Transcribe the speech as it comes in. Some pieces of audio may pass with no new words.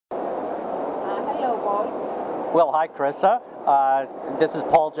Hello, Paul. Well, hi, Carissa. This is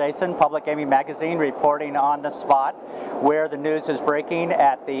Paul Jason, Public Gaming Magazine, reporting on the spot where the news is breaking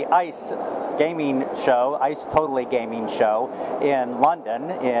at the ICE Gaming Show, ICE Totally Gaming Show in London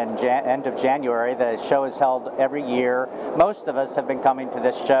in end of January. The show is held every year. Most of us have been coming to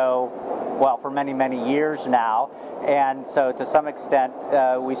this show, well, for many, many years now. And so to some extent,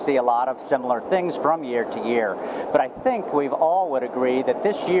 we see a lot of similar things from year to year. But I think we all would agree that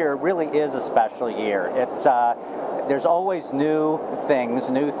this year really is a special year. There's always new things,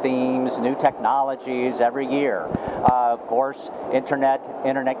 new themes, new technologies every year. Of course, internet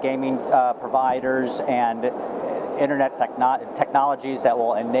gaming providers and internet technologies that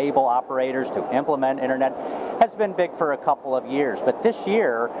will enable operators to implement internet has been big for a couple of years. But this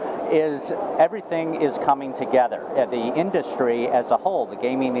year everything is coming together. The industry as a whole, the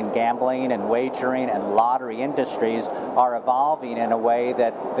gaming and gambling and wagering and lottery industries are evolving in a way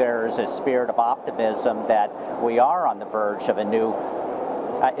that there's a spirit of optimism that we are on the verge of a new,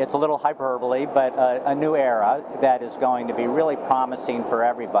 it's a little hyperbole, but a new era that is going to be really promising for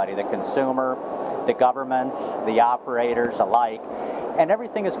everybody, the consumer, the governments, the operators alike. And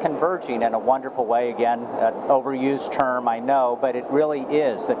everything is converging in a wonderful way. Again, an overused term, I know, but it really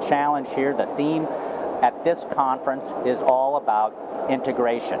is. The challenge here, the theme at this conference is all about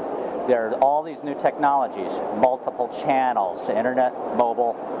integration. There are all these new technologies, multiple channels, internet,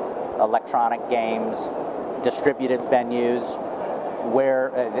 mobile, electronic games, distributed venues,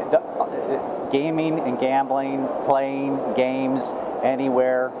 where gaming and gambling, playing games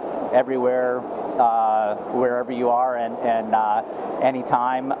anywhere, everywhere, wherever you are and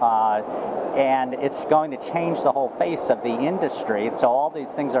anytime. And it's going to change the whole face of the industry. So all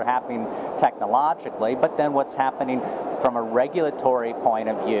these things are happening technologically, but then what's happening from a regulatory point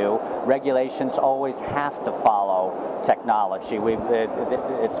of view, regulations always have to follow technology.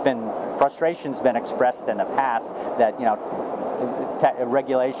 Frustration's been expressed in the past that,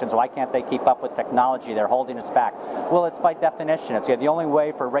 regulations, why can't they keep up with technology? They're holding us back. Well, it's by definition. It's the only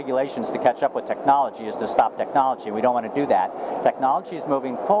way for regulations to catch up with technology is to stop technology. We don't want to do that. Technology is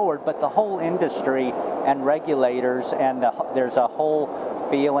moving forward, but the whole industry and regulators and there's a whole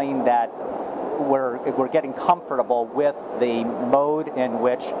feeling that we're getting comfortable with the mode in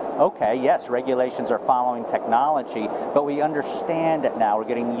which, okay, yes, regulations are following technology, but we understand it now. We're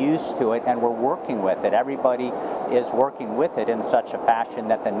getting used to it, and we're working with it. Everybody is working with it in such a fashion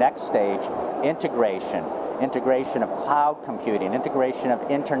that the next stage, integration of cloud computing, integration of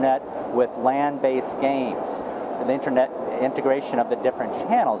internet with land-based games, the integration of the different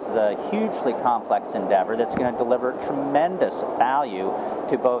channels is a hugely complex endeavor that's going to deliver tremendous value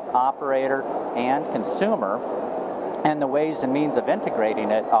to both operator and consumer. And the ways and means of integrating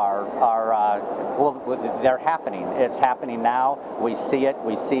it they're happening. It's happening now. We see it.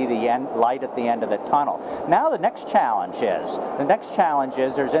 We see the light at the end of the tunnel. Now the next challenge is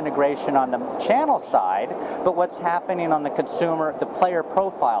there's integration on the channel side, but what's happening on the consumer, the player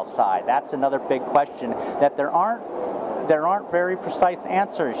profile side? That's another big question that there aren't very precise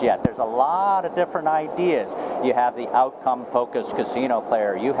answers yet. There's a lot of different ideas. You have the outcome-focused casino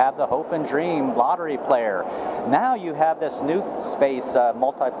player. You have the hope and dream lottery player. Now you have this new space,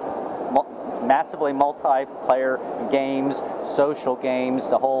 massively multiplayer games, social games,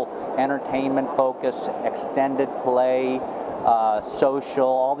 the whole entertainment focus, extended play, social,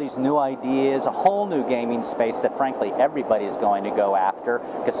 all these new ideas, a whole new gaming space that frankly everybody's going to go after.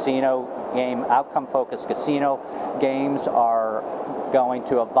 Casino game, outcome-focused casino games are going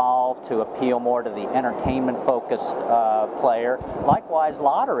to evolve to appeal more to the entertainment-focused player. Likewise,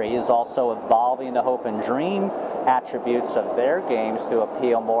 lottery is also evolving the hope and dream attributes of their games to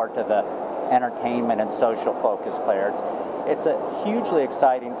appeal more to the entertainment and social-focused players. It's a hugely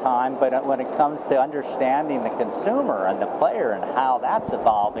exciting time, but when it comes to understanding the consumer and the player and how that's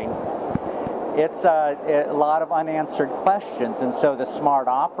evolving, it's a lot of unanswered questions. And so the smart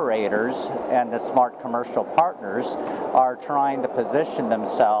operators and the smart commercial partners are trying to position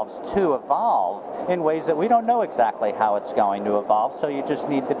themselves to evolve in ways that we don't know exactly how it's going to evolve, so you just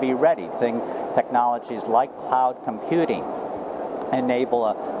need to be ready. Technologies like cloud computing enable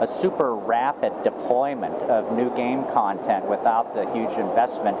a super rapid deployment of new game content without the huge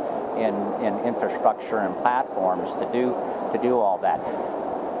investment in infrastructure and platforms to do all that.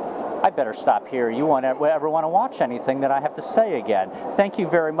 I better stop here. You won't ever want to watch anything that I have to say again. Thank you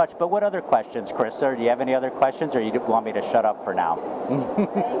very much. But what other questions, Carissa? Do you have any other questions, or you want me to shut up for now?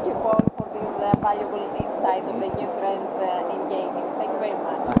 Thank you, Paul, for this valuable insight of the new trends in gaming. Thank you very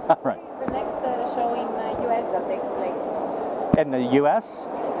much. All right. What is the next show in the US that takes place? In the U.S.?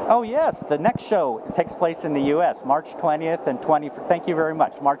 Yes. Oh yes, the next show takes place in the U.S. March 20th and 21st. Thank you very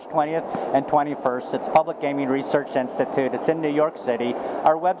much. March 20th and 21st. It's Public Gaming Research Institute. It's in New York City.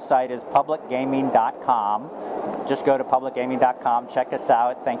 Our website is publicgaming.com. Just go to publicgaming.com. Check us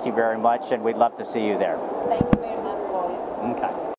out. Thank you very much, and we'd love to see you there. Thank you very much, Paul. Okay.